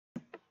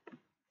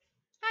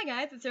Hi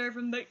guys, it's Sarah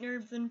from Book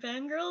Nerds and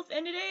Fangirls,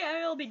 and today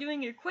I will be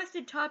doing a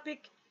requested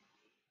topic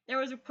that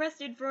was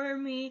requested for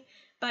me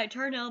by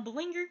Tarnell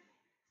Bellinger.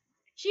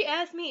 She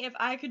asked me if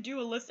I could do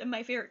a list of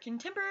my favorite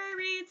contemporary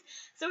reads,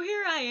 so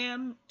here I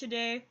am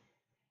today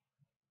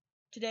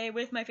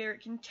with my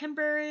favorite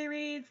contemporary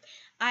reads.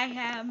 I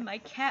have my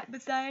cat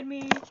beside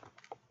me,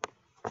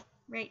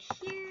 right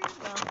here.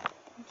 Well,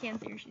 you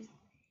can't see her, she's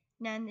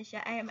not in the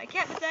shot. I have my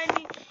cat beside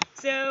me,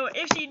 so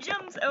if she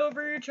jumps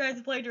over, tries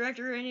to play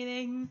director or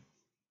anything,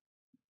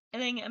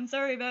 I'm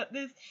sorry about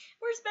this.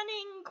 We're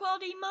spending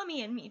quality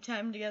mommy and me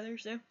time together,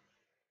 so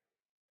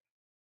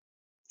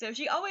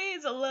she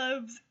always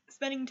loves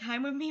spending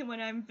time with me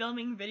when I'm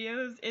filming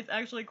videos. It's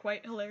actually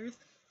quite hilarious.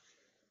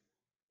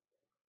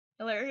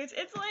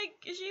 It's like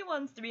she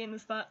wants to be in the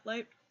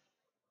spotlight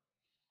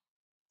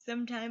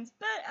sometimes,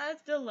 but I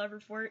still love her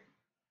for it.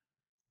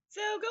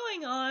 So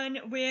going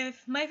on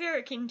with my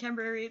favorite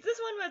contemporaries, this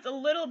one was a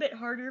little bit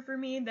harder for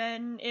me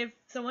than if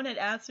someone had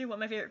asked me what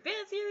my favorite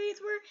fantasy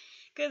reads were,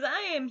 because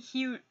I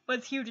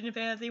was huge into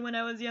fantasy when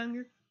I was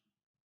younger.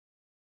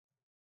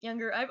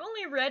 I've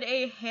only read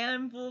a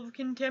handful of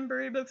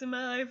contemporary books in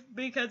my life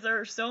because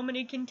there are so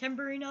many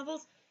contemporary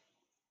novels.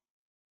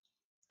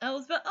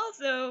 But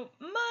also,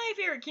 my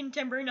favorite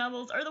contemporary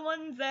novels are the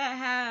ones that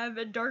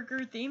have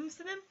darker themes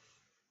to them.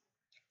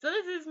 So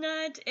this is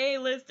not a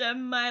list of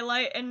my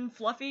light and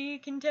fluffy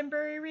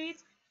contemporary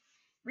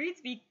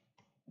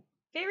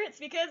favorites,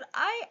 because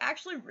I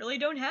actually really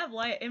don't have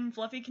light and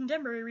fluffy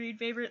contemporary read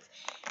favorites.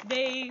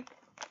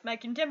 My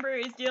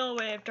contemporaries deal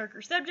with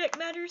darker subject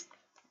matters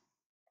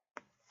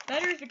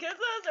because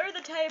those are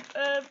the type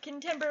of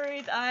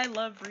contemporaries I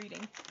love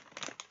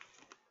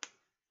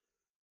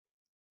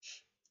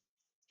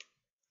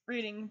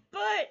reading.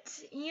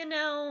 But, you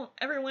know,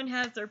 everyone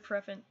has their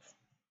preference,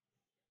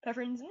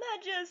 and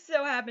that just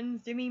so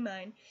happens to be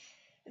mine.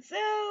 So,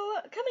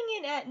 coming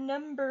in at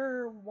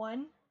number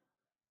one,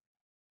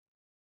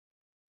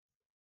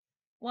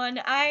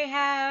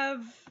 I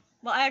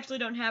actually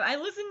don't have, I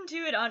listened to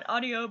it on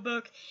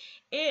audiobook.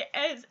 It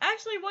is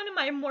actually one of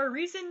my more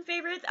recent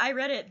favorites. I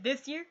read it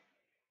this year,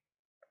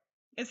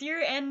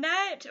 and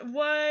that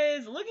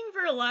was Looking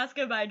for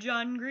Alaska by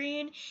John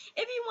Green.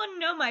 If you want to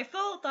know my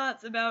full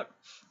thoughts about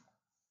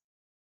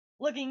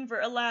Looking for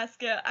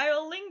Alaska, I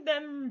will link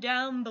them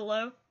down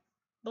below.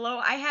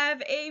 I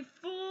have a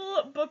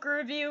full book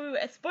review,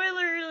 a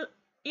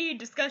spoiler-y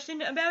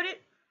discussion about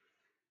it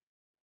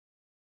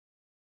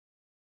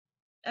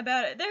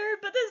there,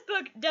 but this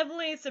book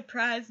definitely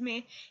surprised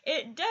me.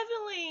 It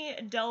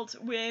definitely dealt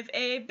with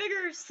a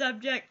bigger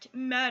subject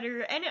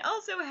matter, and it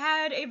also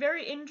had a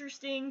very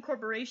interesting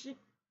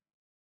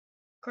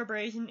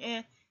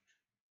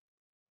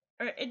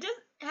it does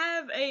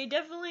have a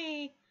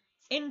definitely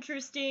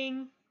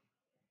interesting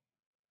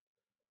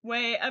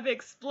way of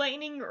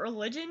explaining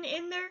religion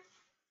in there.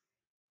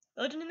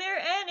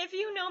 And if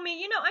you know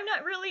me, you know I'm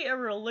not really a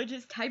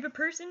religious type of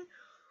person,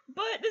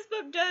 but this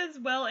book does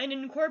well in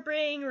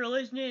incorporating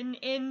religion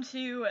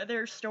into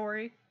their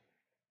story.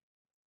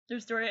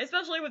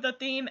 Especially with the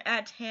theme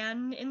at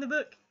hand in the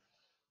book.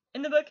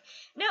 Now,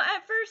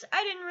 at first,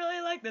 I didn't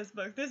really like this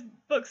book. This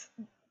book's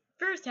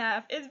first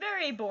half is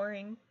very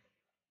boring.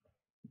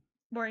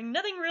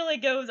 Nothing really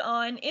goes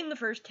on in the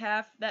first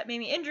half that made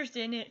me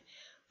interested in it,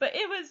 but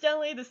it was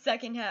definitely the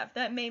second half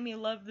that made me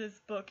love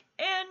this book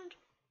and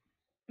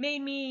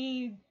made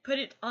me put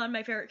it on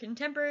my favorite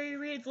contemporary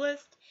reads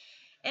list,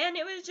 and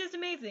it was just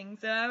amazing.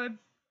 So I would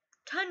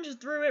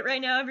tunge through it right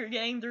now if you're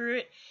getting through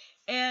it,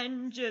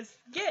 and just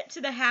get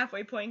to the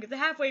halfway point, because the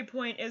halfway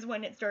point is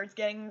when it starts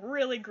getting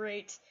really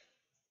great.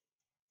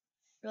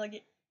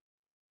 Great.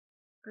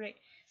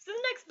 So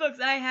the next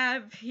books I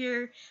have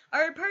here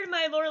are part of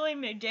my Laureline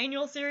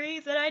McDaniel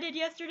series that I did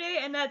yesterday,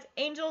 and that's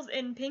Angels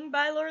in Pink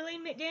by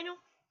Laureline McDaniel.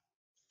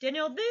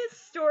 This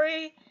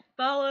story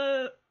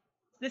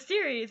this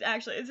is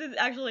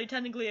actually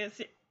technically a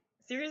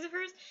series of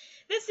hers.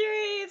 This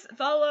series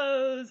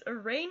follows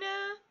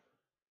Raina,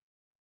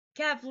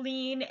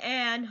 Kathleen,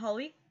 and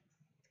Holly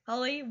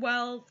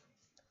while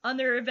on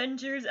their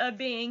adventures of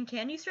being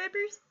candy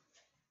strippers.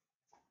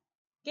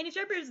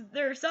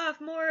 They're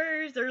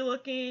sophomores, they're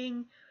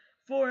looking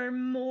for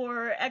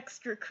more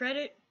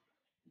extracurricular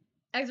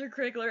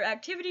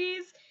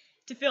activities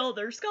to fill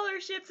their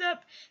scholarships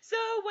up, so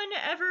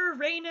whenever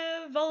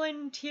Raina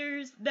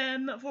volunteers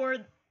them for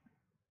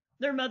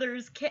her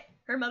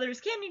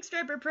mother's candy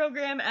striper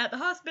program at the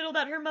hospital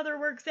that her mother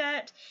works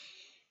at,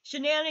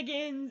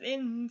 shenanigans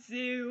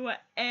ensue,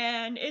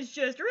 and it's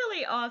just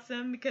really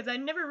awesome because I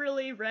never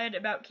really read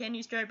about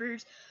candy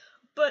strippers,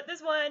 but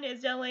this one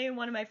is definitely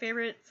one of my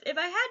favorites. If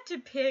I had to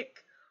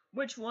pick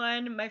which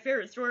one my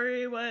favorite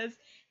story was,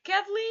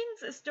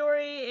 Kathleen's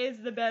story is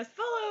the best,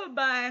 followed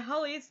by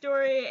Holly's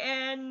story,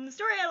 and the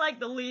story I liked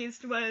the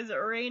least was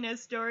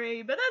Raina's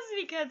story, but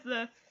that's because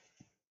the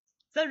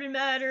subject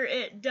matter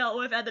it dealt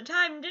with at the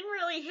time didn't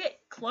really hit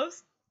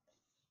close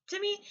to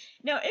me.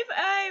 Now, if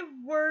I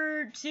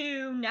were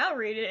to now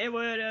read it, it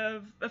would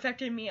have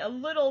affected me a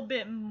little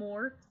bit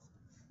more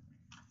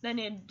than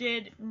it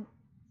did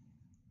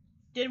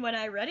did when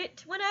I read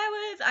it when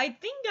I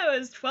think I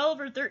was 12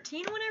 or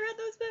 13 when I read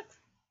those books.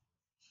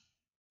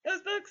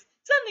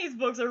 Some of these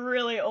books are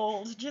really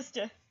old, just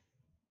to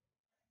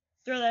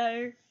throw that out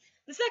here.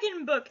 The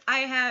second book I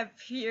have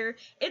here,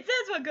 it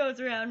says what goes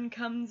around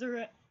comes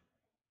around.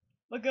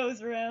 What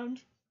goes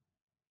around.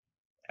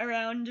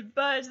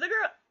 But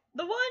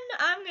the one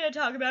I'm going to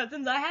talk about,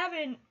 since I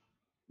haven't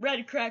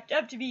read Cracked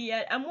Up to Be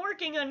yet, I'm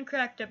working on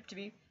Cracked Up to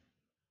Be,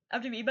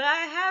 but I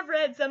have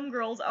read Some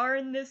Girls Are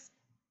in this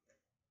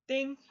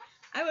thing.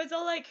 I was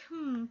all like,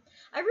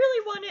 I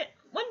really want it.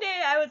 One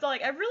day I was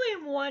like, I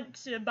really want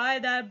to buy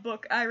that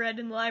book I read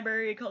in the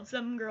library called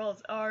Some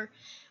Girls Are,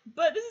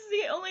 but this is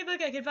the only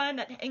book I could find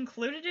that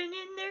included it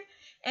in there,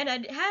 and I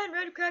hadn't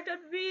read Cracked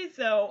Up to Be,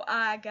 so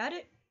I got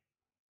it.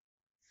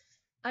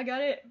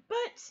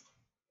 But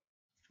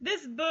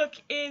this book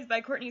is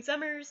by Courtney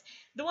Summers.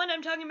 The one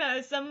I'm talking about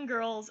is Some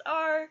Girls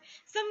Are.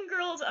 Some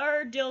Girls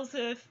Are deals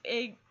with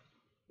a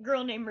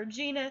girl named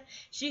Regina.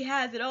 She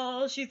has it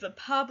all. She's a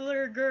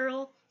popular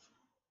girl.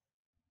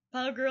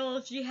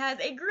 She has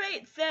a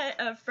great set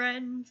of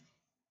friends.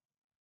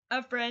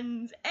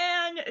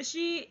 And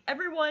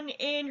everyone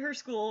in her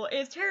school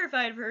is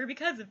terrified of her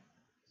because of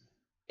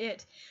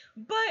it.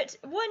 But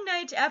one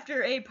night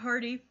after a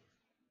party,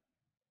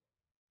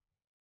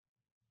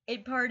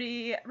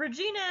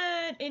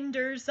 Regina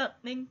endures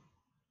something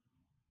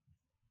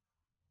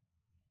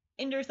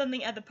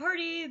at the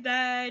party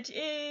that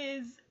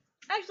is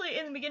actually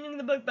in the beginning of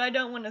the book, but I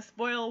don't want to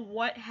spoil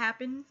what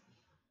happens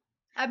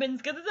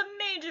because it's a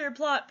major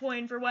plot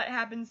point for what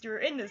happens to her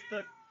in this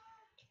book.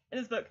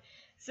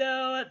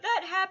 So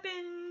that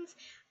happens,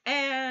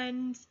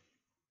 and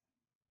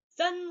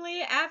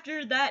suddenly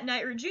after that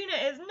night, Regina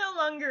is no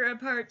longer a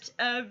part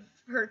of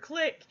her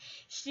clique.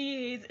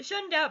 She's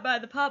shunned out by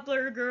the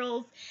popular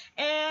girls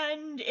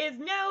and is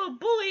now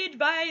bullied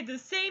by the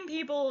same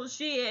people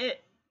she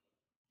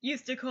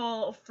used to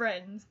call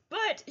friends.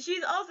 But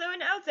she's also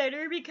an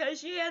outsider because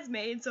she has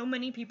made so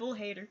many people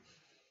hate her.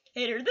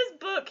 This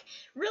book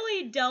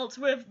really dealt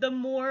with the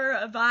more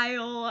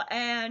vile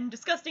and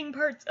disgusting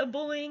parts of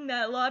bullying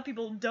that a lot of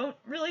people don't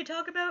really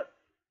talk about.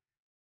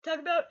 A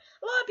lot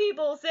of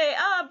people say,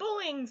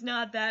 bullying's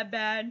not that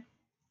bad.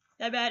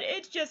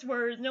 It's just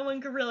words. No one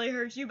could really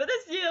hurt you. But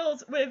this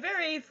deals with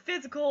very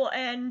physical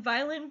and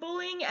violent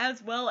bullying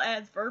as well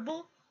as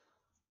verbal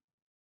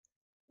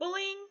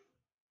bullying.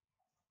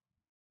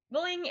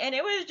 And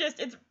it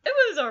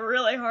was a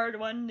really hard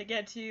one to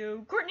get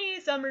to. Courtney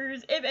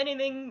Summers, if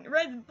anything,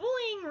 writes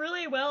bullying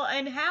really well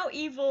and how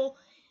evil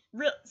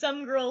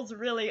some girls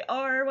really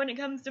are when it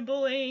comes to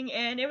bullying,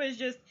 and it was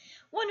just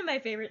one of my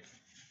favorites.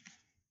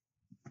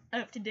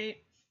 Up to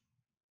date.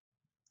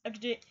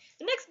 The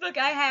next book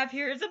I have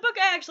here is a book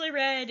I actually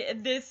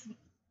read this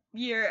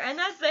year, and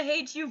that's The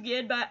Hate You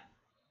Give by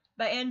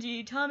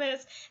Angie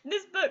Thomas.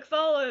 This book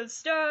follows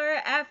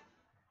Star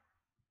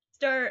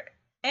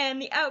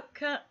and the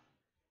outcome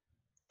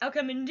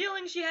and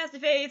dealings she has to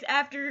face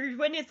after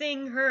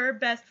witnessing her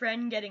best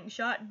friend getting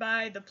shot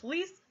by the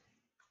police.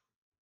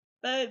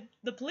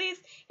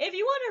 If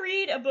you want to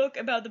read a book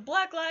about the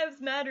Black Lives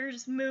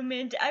Matters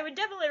movement, I would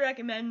definitely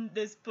recommend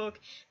this book.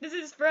 This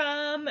is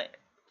from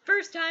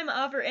first-time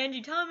author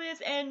Angie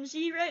Thomas, and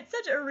she writes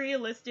such a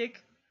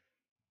realistic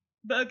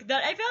book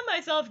that I found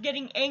myself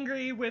getting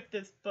angry with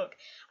this book.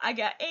 I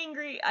got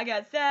angry, I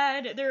got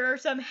sad, there are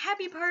some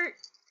happy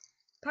parts,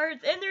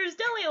 and there's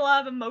definitely a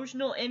lot of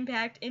emotional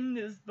impact in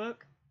this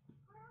book,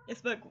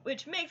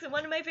 which makes it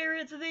one of my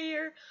favorites of the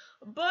year,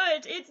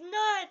 but it's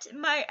not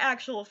my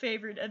actual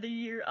favorite of the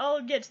year.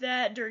 I'll get to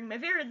that during my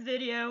favorites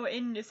video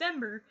in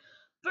December,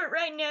 but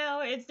right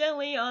now it's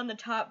definitely on the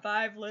top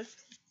 5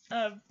 list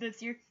of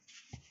this year.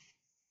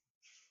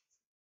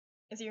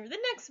 The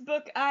next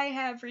book I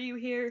have for you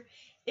here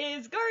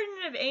is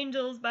Garden of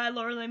Angels by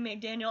Lorelyn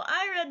McDaniel.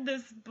 I read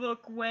this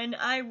book when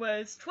I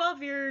was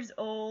 12 years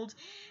old,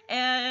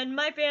 and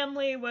my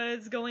family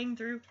was going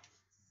through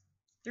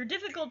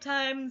difficult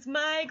times.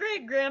 My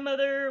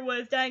great-grandmother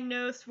was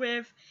diagnosed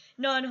with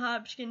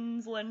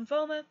non-Hopkins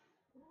lymphoma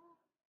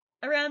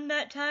around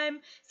that time,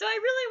 so I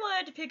really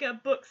wanted to pick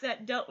up books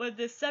that dealt with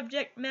this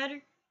subject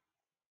matter.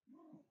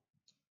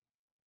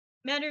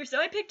 So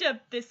I picked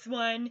up this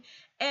one,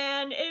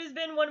 and it has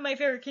been one of my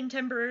favorite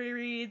contemporary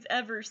reads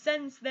ever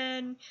since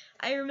then.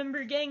 I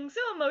remember getting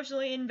so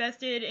emotionally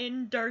invested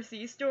in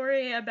Darcy's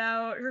story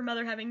about her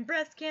mother having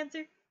breast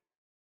cancer.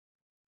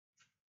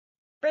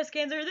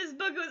 This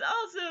book was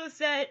also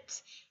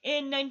set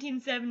in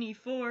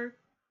 1974,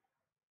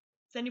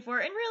 and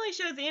really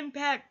shows the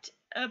impact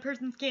a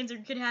person's cancer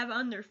could have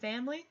on their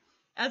family,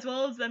 as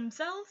well as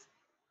themselves,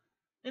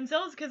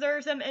 because there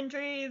are some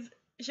entries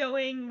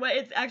showing what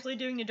it's actually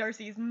doing to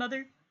Darcy's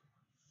mother.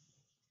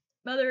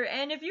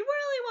 And if you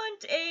really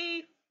want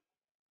a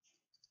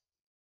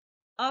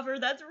author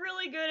that's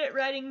really good at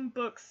writing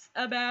books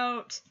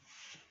about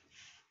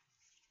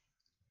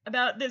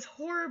this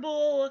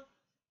horrible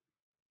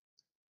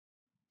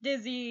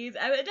disease,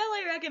 I would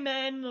definitely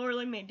recommend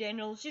Lorelyn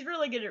McDaniel. She's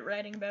really good at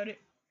writing about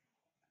it.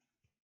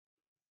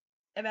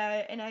 about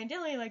it, and I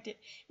definitely liked it.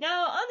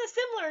 Now, on the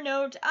similar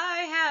note, I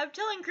have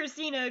Telling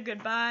Christina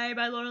Goodbye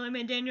by Laura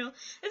McDaniel.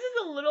 This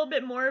is a little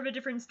bit more of a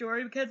different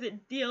story because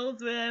it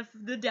deals with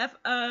the death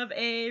of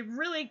a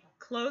really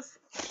close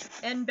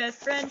and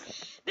best friend.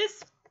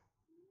 This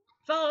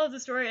follows the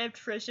story of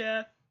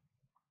Trisha,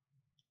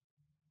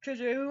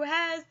 who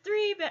has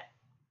three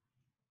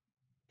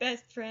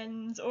best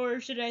friends,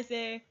 or should I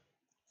say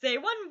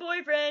one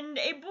boyfriend,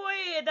 a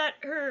boy that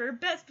her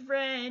best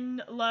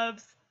friend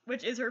loves,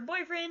 which is her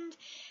boyfriend,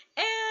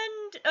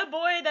 and a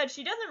boy that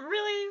she doesn't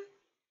really,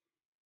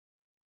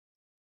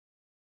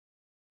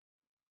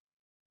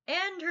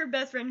 and her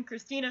best friend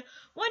Christina.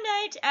 One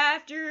night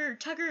after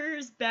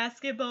Tucker's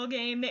basketball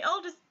game, they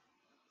all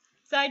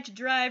decide to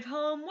drive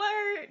home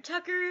where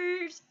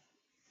Tucker's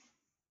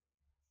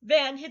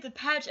van hits a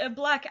patch of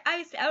black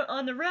ice out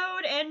on the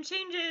road and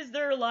changes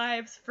their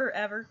lives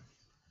forever.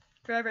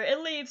 It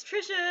leaves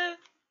Trisha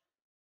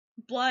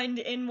blind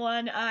in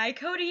one eye,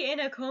 Cody in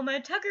a coma,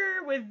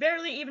 Tucker with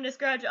barely even a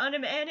scratch on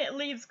him, and it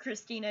leaves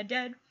Christina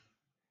dead.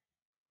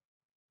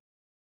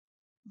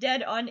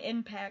 Dead on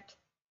impact.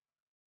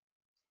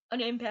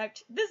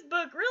 This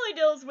book really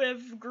deals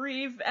with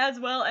grief as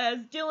well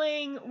as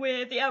dealing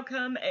with the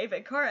outcome of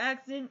a car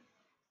accident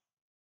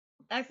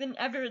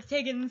after it's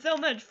taken so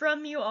much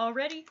from you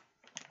already,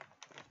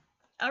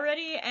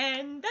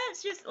 and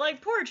that's just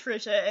like poor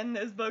Trisha in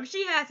this book.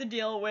 She has to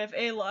deal with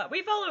a lot.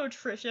 We follow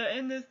Trisha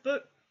in this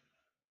book,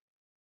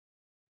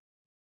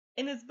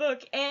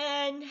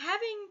 and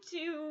having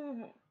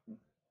to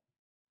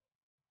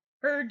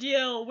her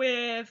deal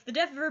with the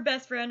death of her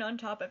best friend on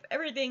top of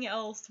everything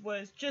else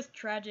was just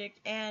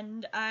tragic,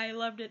 and I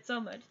loved it so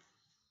much.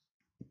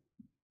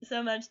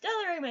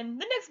 Definitely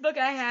recommend. The next book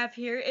I have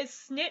here is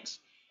Snitch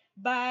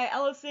by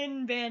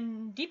Alison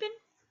Van Diepen.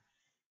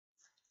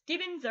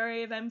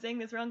 Sorry if I'm saying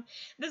this wrong.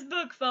 This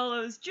book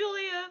follows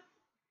Julia,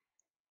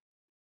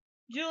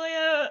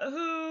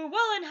 who,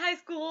 while in high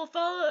school,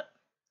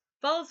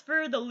 falls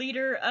for the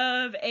leader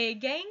of a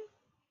gang.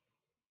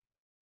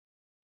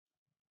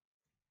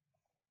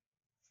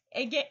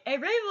 A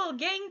rival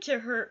gang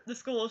to the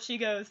school she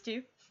goes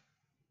to.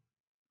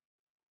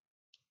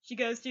 So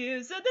this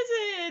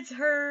is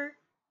her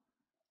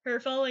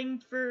falling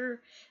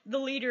for the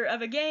leader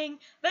of a gang,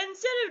 but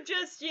instead of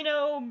just,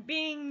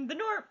 being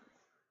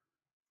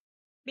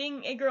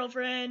being a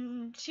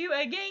girlfriend to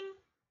a gang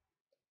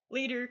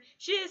leader,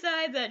 she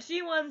decides that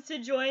she wants to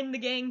join the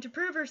gang to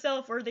prove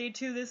herself worthy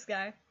to this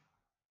guy.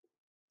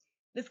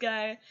 So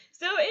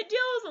it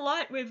deals a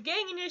lot with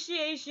gang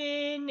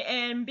initiation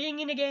and being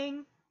in a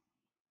gang.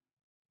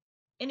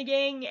 And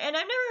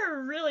I've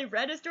never really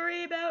read a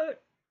story about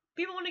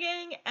people in a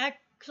gang.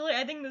 Actually,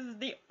 I think this is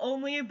the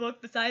only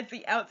book besides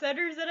The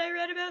Outsiders that I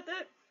read about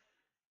that.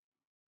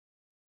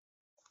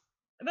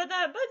 But it's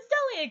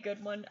definitely a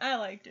good one. I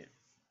liked it.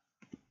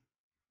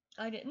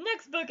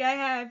 Next book I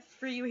have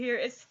for you here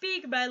is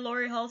Speak by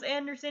Laurie Halse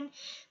Anderson.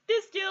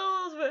 This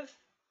deals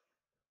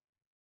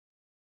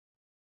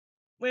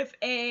with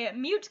a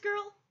mute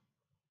girl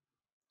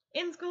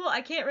in school.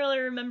 I can't really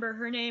remember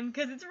her name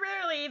because it's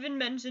rarely even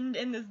mentioned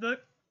in this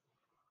book.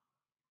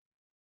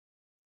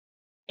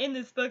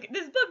 This book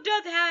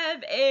does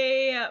have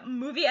a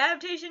movie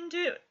adaptation to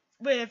it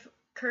with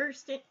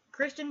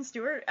Kristen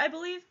Stewart, I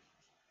believe,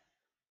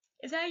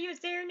 is how you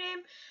would say her name.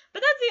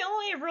 But that's the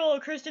only role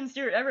Kristen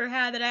Stewart ever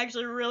had that I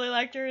actually really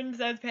liked her in,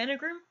 besides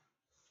Panic Room.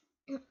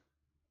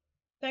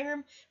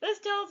 This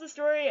tells the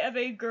story of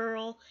a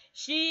girl.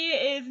 She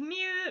is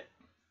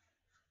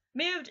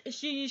mute.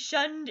 She's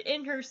shunned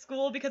in her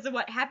school because of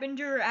what happened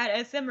to her at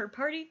a summer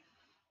party,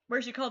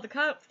 where she called the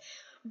cops.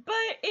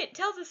 But it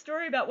tells a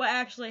story about what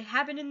actually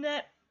happened in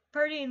that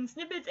party in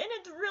snippets, and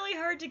it's really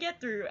hard to get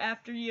through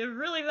after you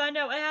really find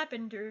out what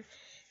happened to her.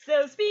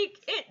 So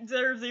Speak, it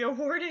deserves the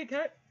award it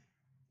got.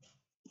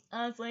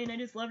 Honestly, and I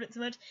just loved it so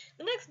much.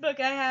 The next book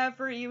I have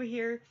for you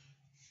here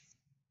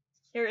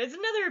is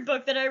another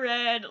book that I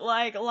read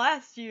like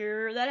last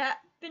year that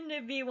happened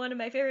to be one of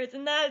my favorites,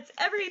 and that's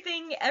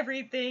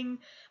Everything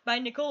by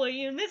Nicola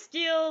Yoon. This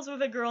deals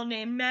with a girl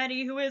named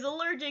Maddie who is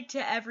allergic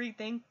to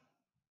everything.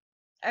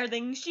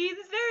 She's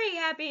very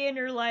happy in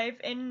her life,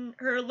 in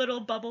her little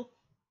bubble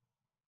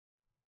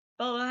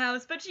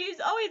house, but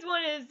she's always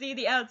wanted to see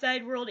the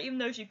outside world even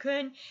though she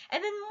couldn't.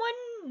 And then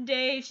one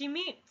day she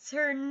meets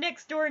her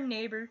next door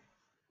neighbor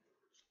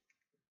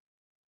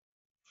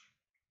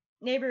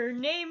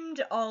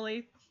named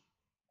Ollie,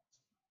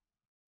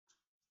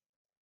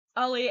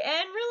 and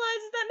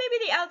realizes that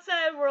maybe the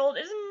outside world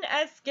isn't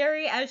as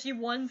scary as she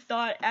once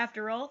thought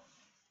after all.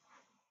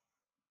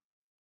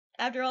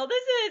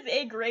 This is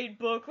a great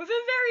book with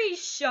a very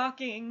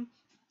shocking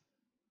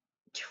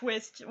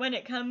twist when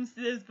it comes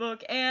to this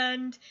book,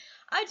 and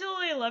I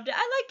totally loved it.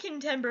 I like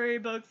contemporary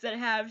books that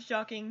have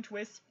shocking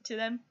twists to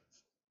them.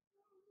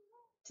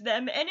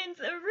 And it's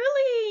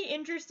really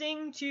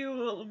interesting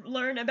to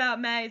learn about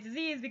Maddie's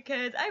disease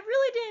because I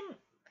really didn't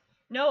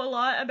know a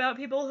lot about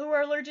people who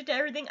are allergic to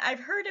everything. I've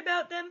heard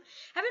about them,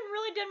 haven't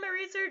really done my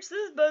research, so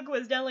this book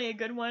was definitely a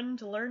good one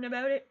to learn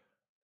about it.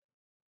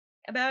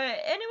 about it,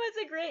 and it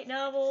was a great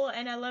novel,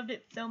 and I loved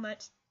it so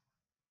much.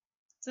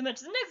 The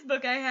next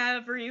book I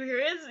have for you here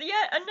is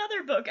yet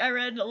another book I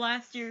read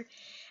last year,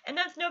 and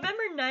that's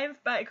November 9th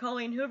by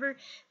Colleen Hoover.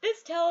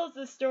 This tells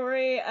the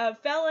story of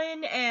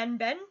Fallon and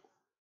Ben,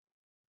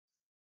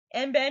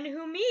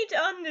 who meet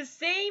on the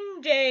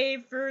same day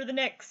for the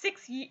next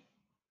 6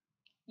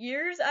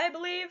 years, I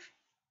believe.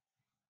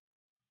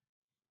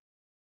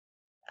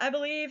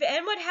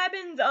 And what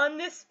happens on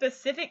this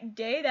specific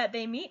day that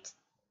they meet.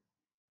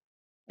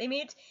 It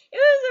was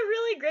a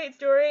really great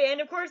story,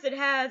 and of course it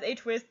has a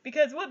twist,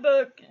 because what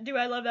book do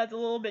I love that's a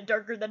little bit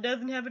darker that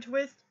doesn't have a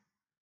twist?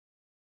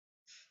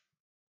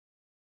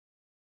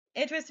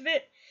 A twist of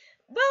it?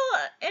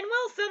 Well, and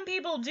while some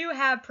people do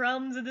have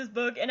problems with this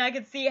book, and I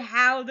could see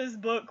how this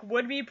book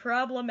would be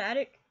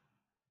problematic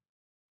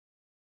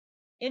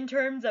in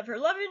terms of her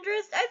love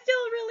interest, I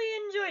still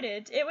really enjoyed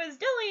it. It was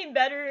definitely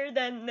better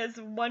than this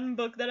one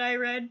book that I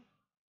read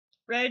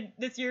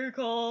this year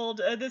called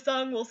The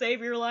Song Will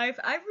Save Your Life.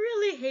 I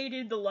really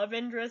hated the love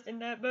interest in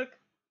that book.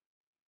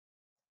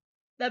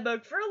 For a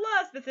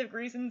lot of specific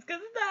reasons,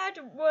 because that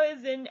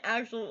was an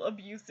actual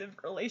abusive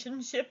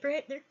relationship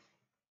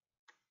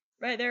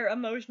right there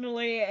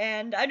emotionally,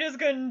 and I just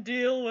couldn't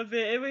deal with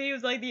it. He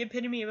was like the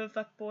epitome of a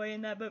fuckboy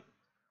in that book.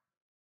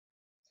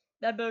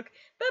 But Ben's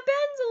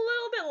a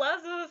little bit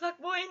less of a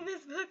fuckboy in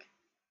this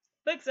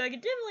book, so I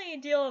could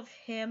definitely deal with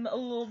him a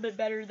little bit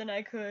better than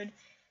I could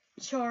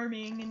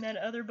Charming in that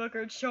other book,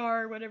 or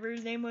Char, whatever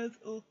his name was.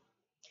 Ugh.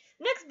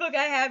 Next book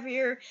I have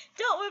here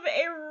dealt with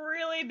a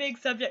really big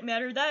subject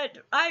matter that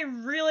I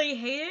really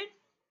hated.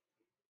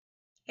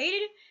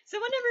 So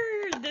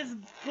whenever this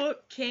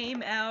book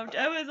came out,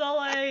 I was all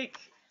like,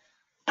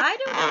 I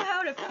don't know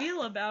how to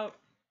feel about it.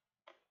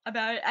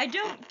 I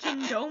don't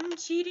condone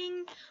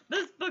cheating, but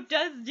this book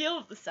does deal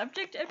with the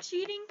subject of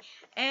cheating,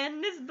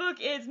 and this book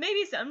is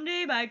Maybe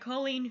Someday by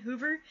Colleen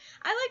Hoover.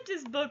 I like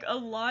this book a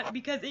lot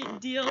because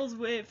it deals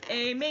with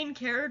a main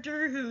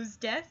character who's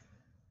deaf,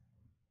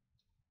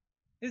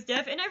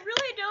 and I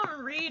really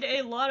don't read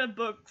a lot of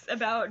books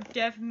about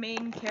deaf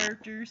main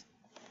characters.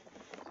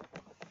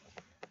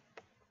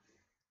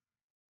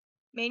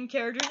 And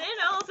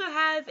it also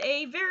has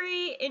a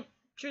very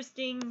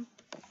interesting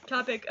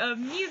topic of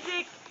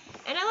music,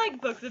 and I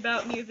like books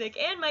about music,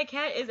 and my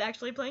cat is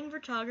actually playing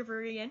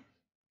photographer again.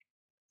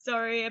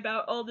 Sorry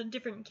about all the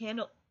different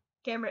camera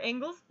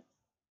angles.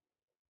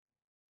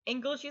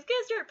 She's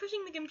gonna start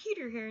pushing the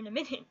computer here in a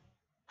minute.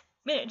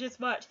 Just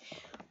watch.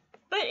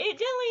 But it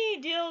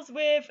definitely deals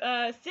with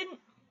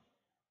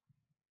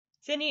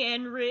Sydney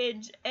and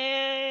Ridge,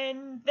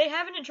 and they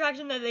have an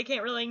attraction that they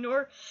can't really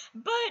ignore.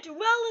 But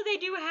while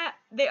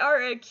they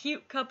are a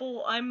cute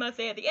couple, I must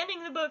say, at the ending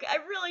of the book, I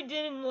really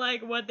didn't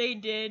like what they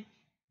did.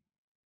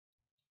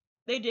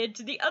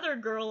 To the other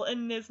girl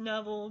in this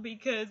novel,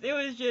 because it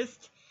was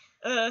just.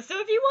 So if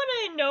you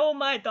want to know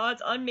my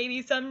thoughts on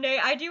Maybe Someday,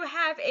 I do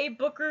have a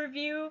book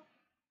review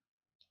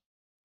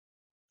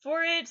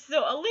for it,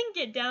 so I'll link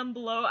it down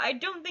below. I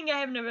don't think I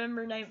have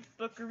November 9th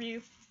book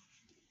review,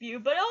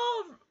 but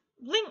I'll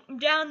link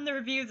down the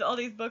reviews of all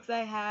these books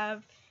I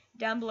have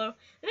down below.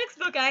 The next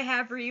book I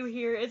have for you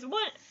here was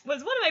one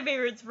of my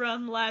favorites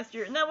from last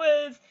year, and that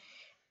was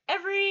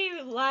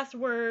Every Last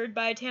Word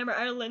by Tamara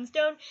Ireland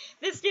Stone.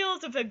 This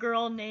deals with a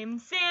girl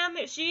named Sam.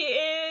 She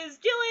is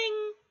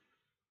dealing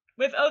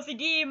with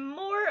OCD,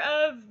 more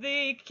of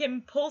the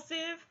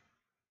compulsive,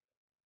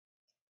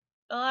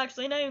 well,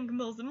 actually not even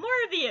compulsive,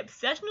 more of the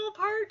obsessional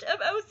part of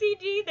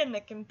OCD than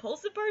the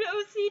compulsive part of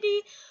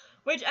OCD,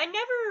 which I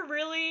never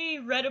really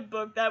read a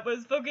book that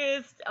was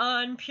focused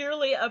on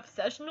purely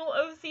obsessional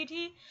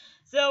OCD,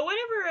 so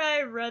whenever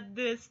I read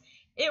this,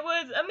 it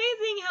was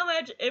amazing how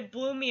much it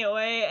blew me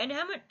away, and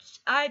how much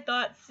I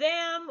thought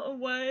Sam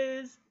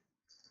was...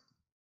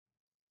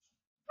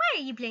 Why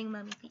are you playing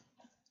Mommy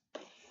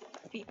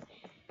Feet?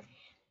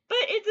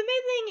 But it's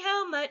amazing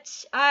how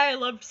much I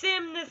loved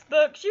Sam in this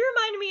book. She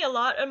reminded me a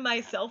lot of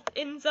myself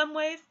in some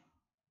ways.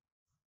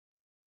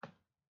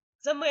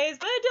 But it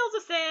deals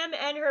with Sam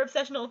and her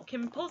obsessional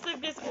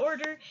compulsive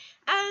disorder,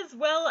 as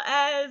well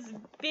as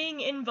being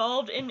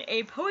involved in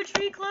a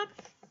poetry club.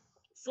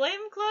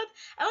 Slam club?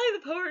 I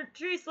like the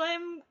poetry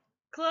slam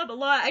club a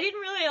lot. I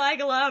didn't really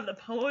like a lot of the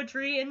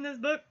poetry in this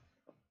book.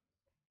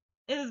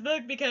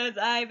 Because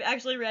I've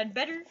actually read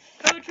better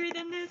poetry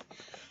than this.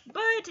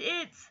 But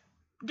it's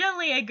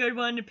definitely a good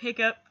one to pick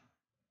up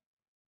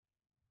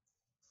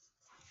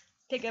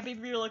if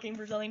you're looking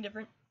for something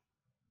different.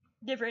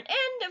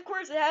 And of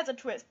course it has a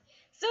twist.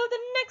 So the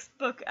next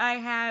book I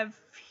have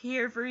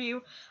here for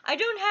you, I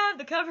don't have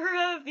the cover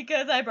of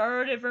because I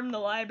borrowed it from the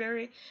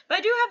library, but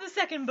I do have the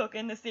second book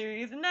in the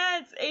series, and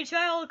that's A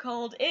Child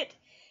Called It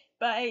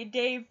by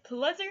Dave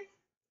Plesser.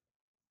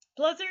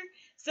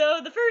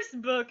 So the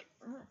first book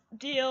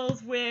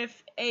deals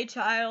with a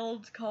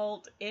child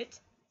called It.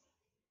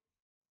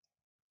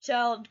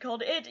 And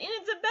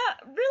it's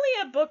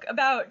really a book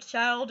about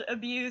child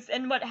abuse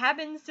and what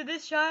happens to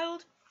this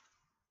child.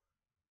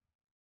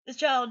 this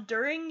child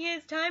during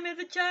his time as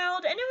a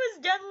child, and it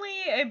was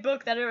definitely a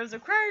book that I was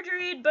required to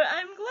read, but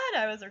I'm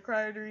glad I was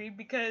required to read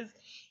because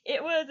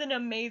it was an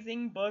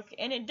amazing book,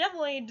 and it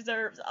definitely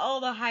deserves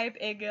all the hype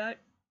it got.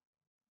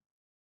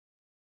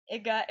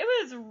 It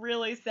was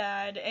really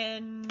sad,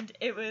 and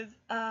it was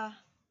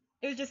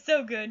just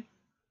so good.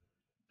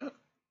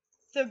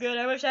 So good.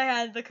 I wish I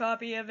had the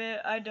copy of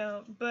it. I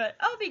don't, but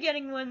I'll be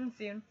getting one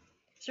soon.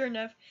 Sure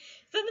enough.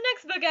 So the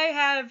next book I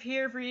have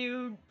here for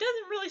you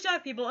doesn't really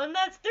shock people, and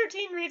that's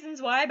 13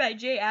 Reasons Why by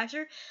Jay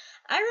Asher.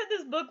 I read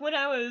this book when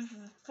I was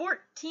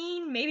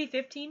 14, maybe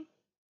 15.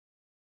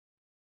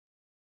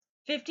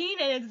 15,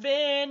 and it's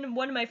been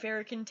one of my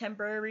favorite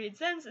contemporary reads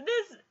since.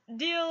 This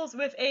deals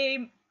with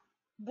a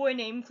boy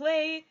named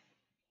Clay.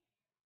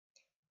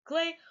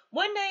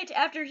 One night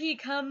after he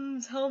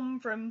comes home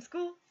from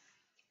school,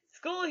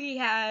 he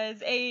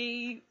has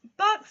a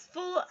box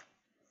full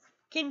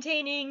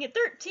containing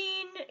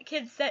 13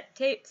 cassette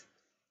tapes.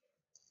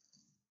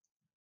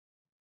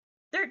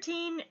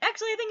 13,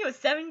 actually I think it was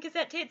 7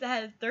 cassette tapes that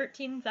had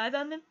 13 sides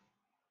on them.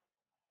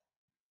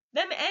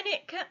 And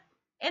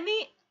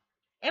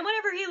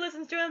whenever he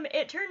listens to them,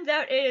 it turns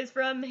out it is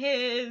from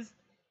his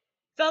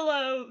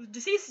fellow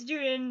deceased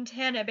student,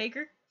 Hannah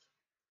Baker.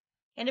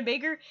 And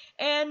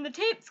the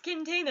tapes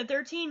contain the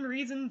 13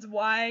 reasons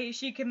why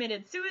she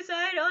committed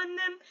suicide on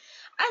them.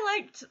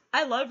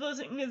 I loved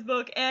listening to this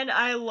book, and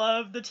I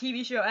love the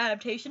TV show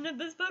adaptation of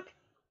this book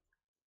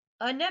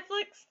on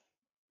Netflix.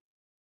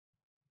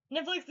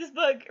 This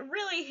book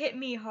really hit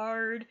me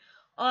hard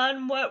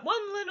on what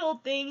one little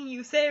thing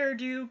you say or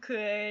do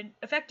could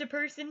affect a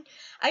person.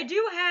 I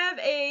do have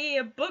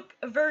a book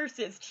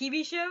versus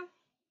TV show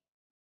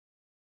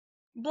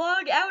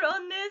blog out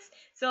on this,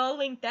 so I'll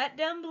link that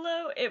down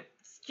below.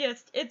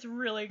 It's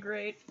really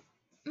great.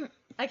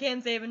 I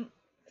can't say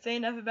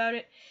enough about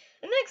it.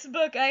 The next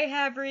book I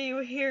have for you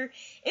here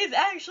is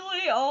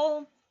actually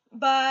all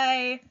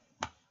by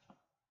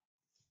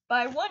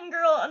one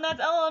girl, and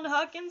that's Ellen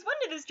Hopkins. When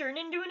did this turn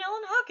into an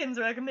Ellen Hopkins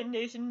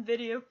recommendation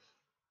video?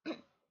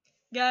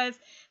 Guys,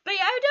 but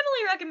yeah, I would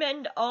definitely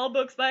recommend all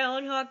books by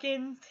Ellen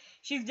Hopkins.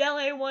 She's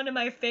definitely one of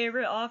my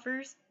favorite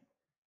authors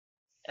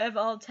of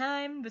all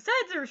time,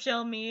 besides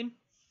Rochelle Mead.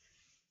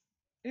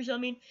 But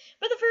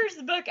the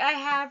first book I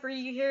have for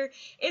you here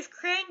is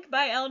Crank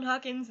by Ellen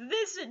Hopkins.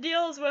 This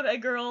deals with a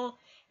girl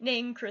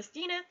named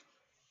Christina.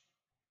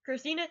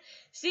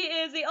 She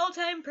is the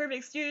all-time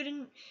perfect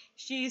student.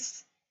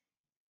 She's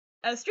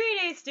a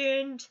straight-A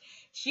student.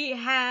 She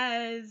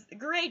has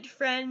great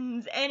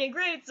friends and a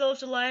great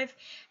social life.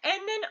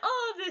 And then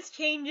all of this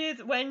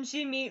changes when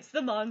she meets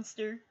the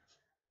monster.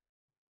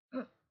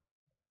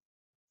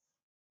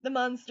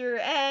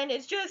 And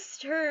it's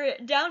just her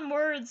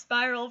downward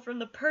spiral from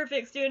the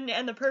perfect student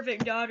and the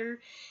perfect daughter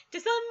to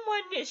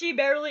someone she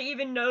barely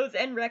even knows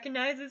and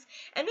recognizes.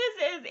 And this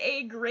is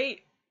a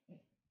great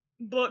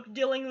book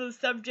dealing with the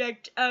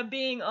subject of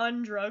being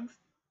on drugs.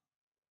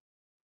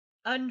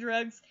 I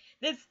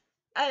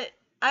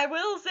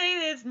will say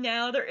this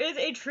now, there is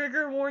a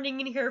trigger warning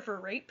in here for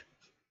rape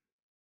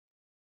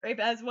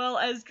as well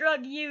as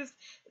drug use,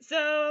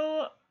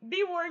 so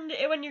be warned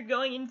when you're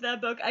going into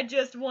that book. I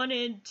just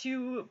wanted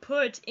to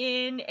put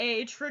in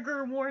a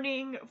trigger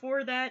warning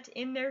for that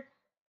in there.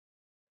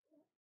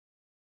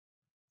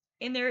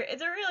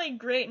 It's a really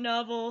great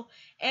novel,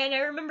 and I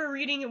remember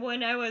reading it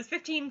when I was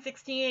 15,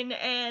 16,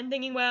 and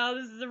thinking, wow,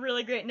 this is a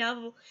really great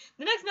novel.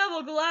 The next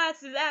novel,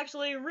 Glass, is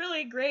actually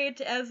really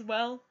great as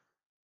well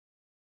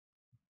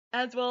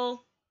as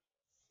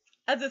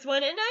this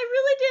one, and I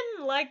really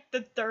didn't like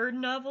the third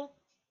novel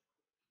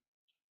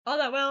all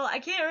that well. I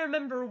can't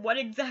remember what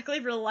exactly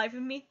for the life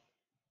of me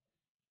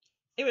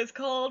it was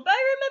called, but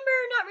I remember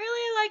not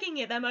really liking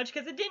it that much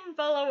because it didn't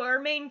follow our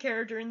main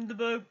character in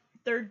the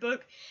third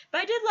book.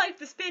 But I did like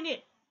the spin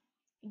it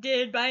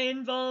did by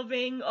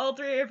involving all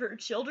 3 of her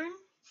children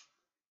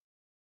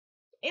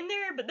in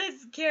there. But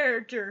this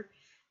character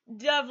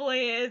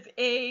definitely is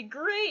a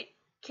great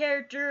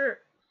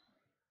character,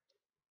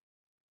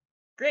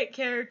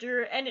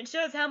 and it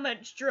shows how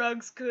much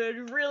drugs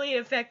could really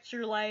affect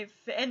your life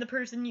and the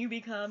person you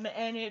become,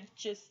 and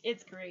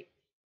it's great.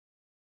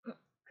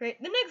 The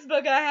next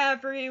book I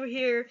have for you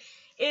here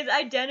is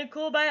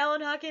Identical by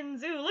Ellen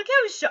Hopkins. Ooh, look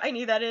how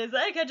shiny that is.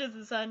 That catches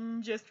the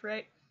sun just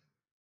right.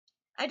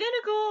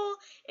 Identical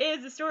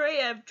is the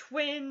story of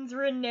twins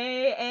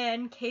Renee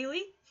and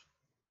Kylie,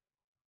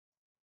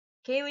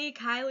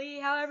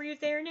 however you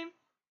say her name.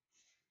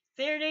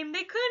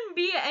 They couldn't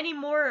be any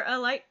more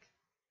alike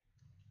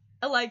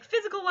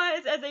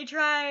physical-wise if they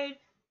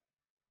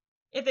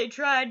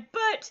tried,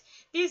 but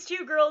these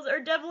 2 girls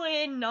are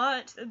definitely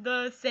not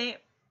the same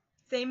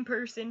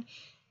person.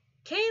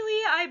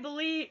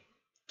 Kaylee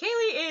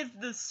is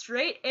the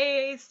straight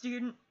A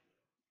student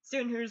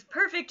who's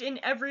perfect in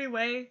every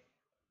way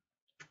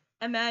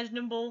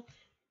imaginable,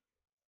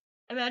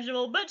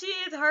 but she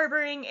is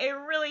harboring a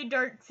really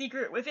dark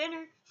secret within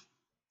her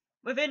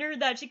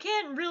that she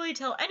can't really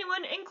tell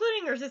anyone,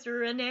 including her sister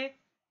Renee.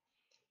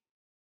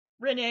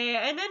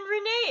 And then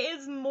Renee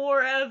is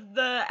more of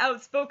the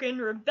outspoken,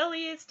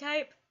 rebellious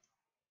type,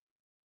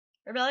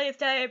 rebellious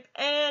type,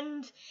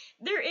 and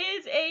there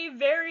is a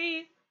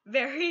very,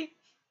 very,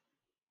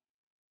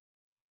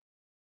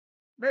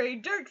 very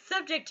dark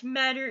subject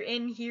matter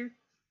in here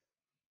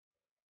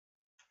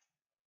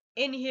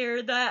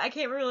that I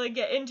can't really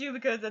get into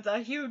because it's a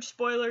huge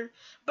spoiler,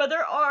 but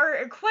there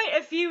are quite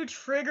a few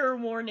trigger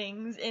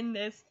warnings in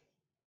this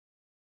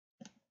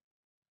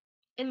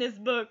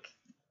book.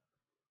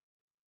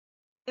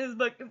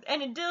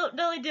 And it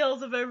definitely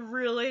deals with a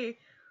really,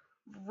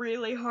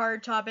 really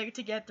hard topic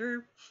to get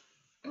through.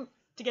 I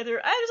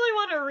actually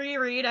want to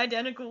reread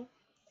Identical.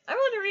 I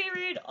want to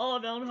reread all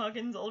of Ellen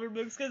Hawkins' older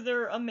books because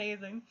they're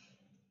amazing.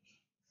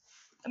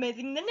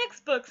 Amazing. The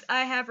next books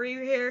I have for you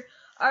here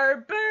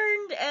are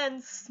Burned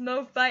and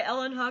Smoke by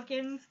Ellen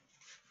Hawkins.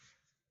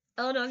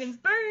 Ellen Hawkins'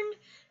 Burned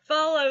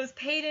follows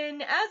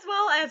Peyton as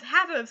well as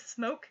half of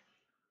Smoke.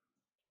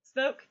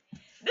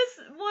 This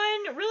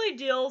one really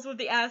deals with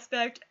the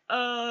aspect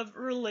of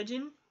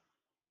religion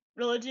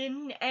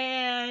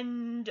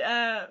and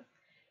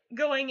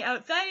going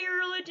outside of your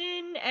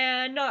religion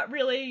and not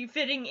really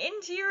fitting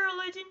into your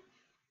religion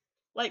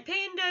like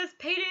Peyton does.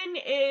 Peyton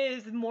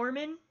is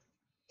Mormon,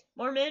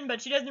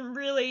 but she doesn't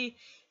really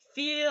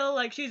feel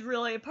like she's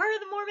really a part of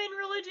the Mormon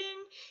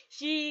religion.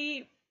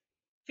 She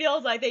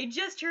feels like they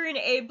just turn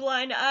a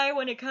blind eye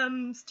when it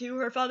comes to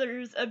her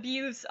father's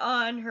abuse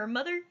on her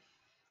mother,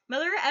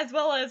 as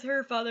well as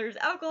her father's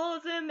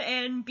alcoholism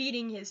and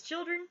beating his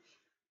children.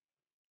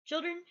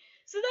 So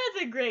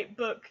that's a great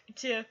book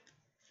to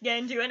get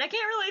into, and I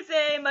can't really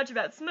say much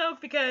about Smoke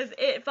because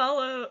it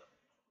follows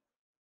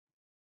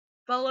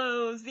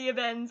the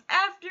events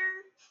after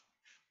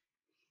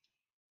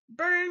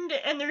Burned,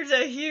 and there's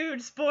a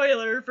huge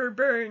spoiler for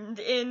Burned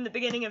in the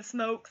beginning of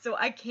Smoke, so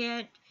I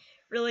can't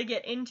really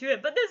get into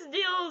it. But this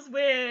deals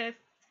with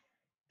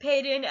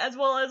Peyton as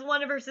well as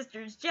one of her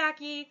sisters,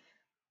 Jackie,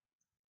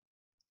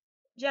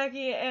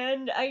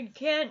 and I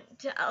can't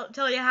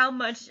tell you how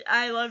much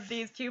I love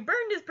these two.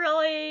 Burned is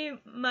probably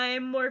my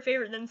more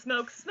favorite than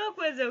Smoke. Smoke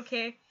was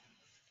okay,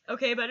 but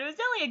it was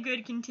definitely a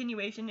good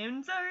continuation.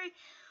 I'm sorry,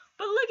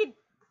 but look at,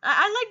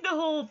 I like the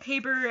whole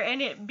paper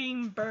and it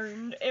being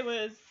burned. It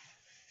was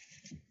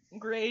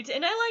great,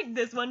 and I like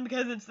this one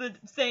because it's the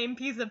same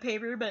piece of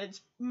paper, but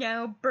it's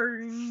now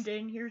burned,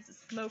 and here's the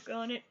smoke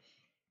on it.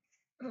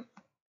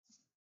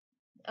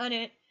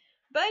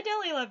 But I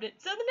definitely loved it.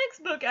 So the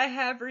next book I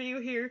have for you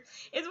here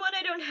is one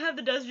I don't have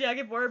the dust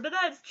jacket for, but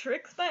that's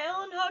Tricks by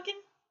Ellen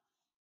Hawkins.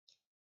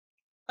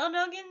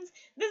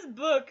 This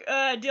book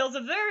deals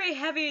a very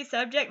heavy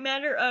subject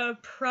matter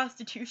of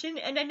prostitution,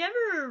 and I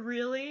never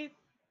really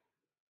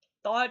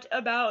thought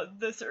about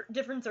the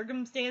different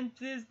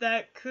circumstances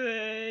that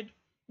could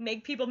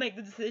make people make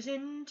the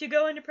decision to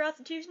go into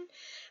prostitution.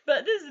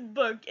 But this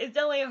book is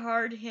definitely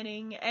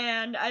hard-hitting,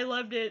 and I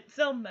loved it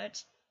so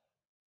much.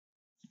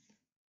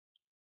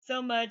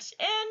 And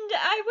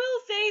I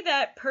will say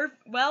that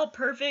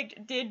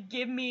Perfect did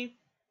give me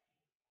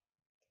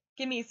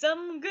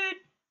some good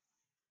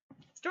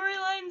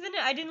storylines in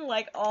it. I didn't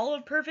like all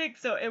of Perfect,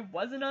 so it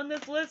wasn't on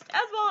this list,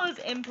 as well as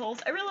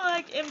Impulse. I really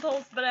liked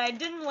Impulse, but I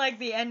didn't like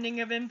the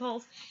ending of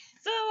Impulse,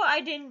 so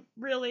I didn't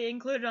really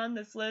include it on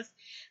this list.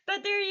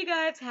 But there you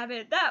guys have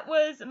it. That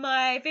was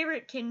my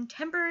favorite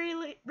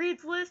contemporary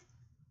reads list.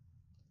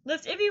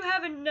 If you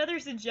have another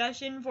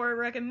suggestion for a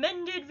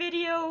recommended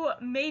video,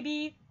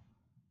 maybe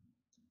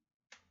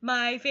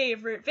my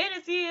favorite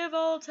fantasy of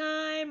all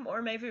time,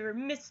 or my favorite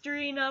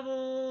mystery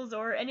novels,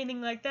 or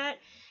anything like that,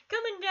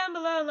 comment down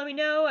below and let me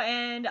know,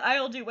 and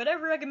I'll do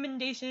whatever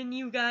recommendation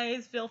you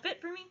guys feel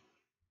fit for me.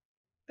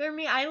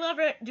 I love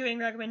doing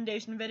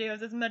recommendation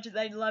videos as much as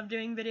I love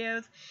doing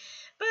videos.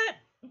 But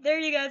there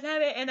you guys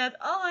have it, and that's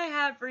all I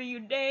have for you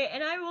today,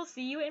 and I will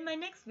see you in my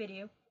next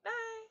video.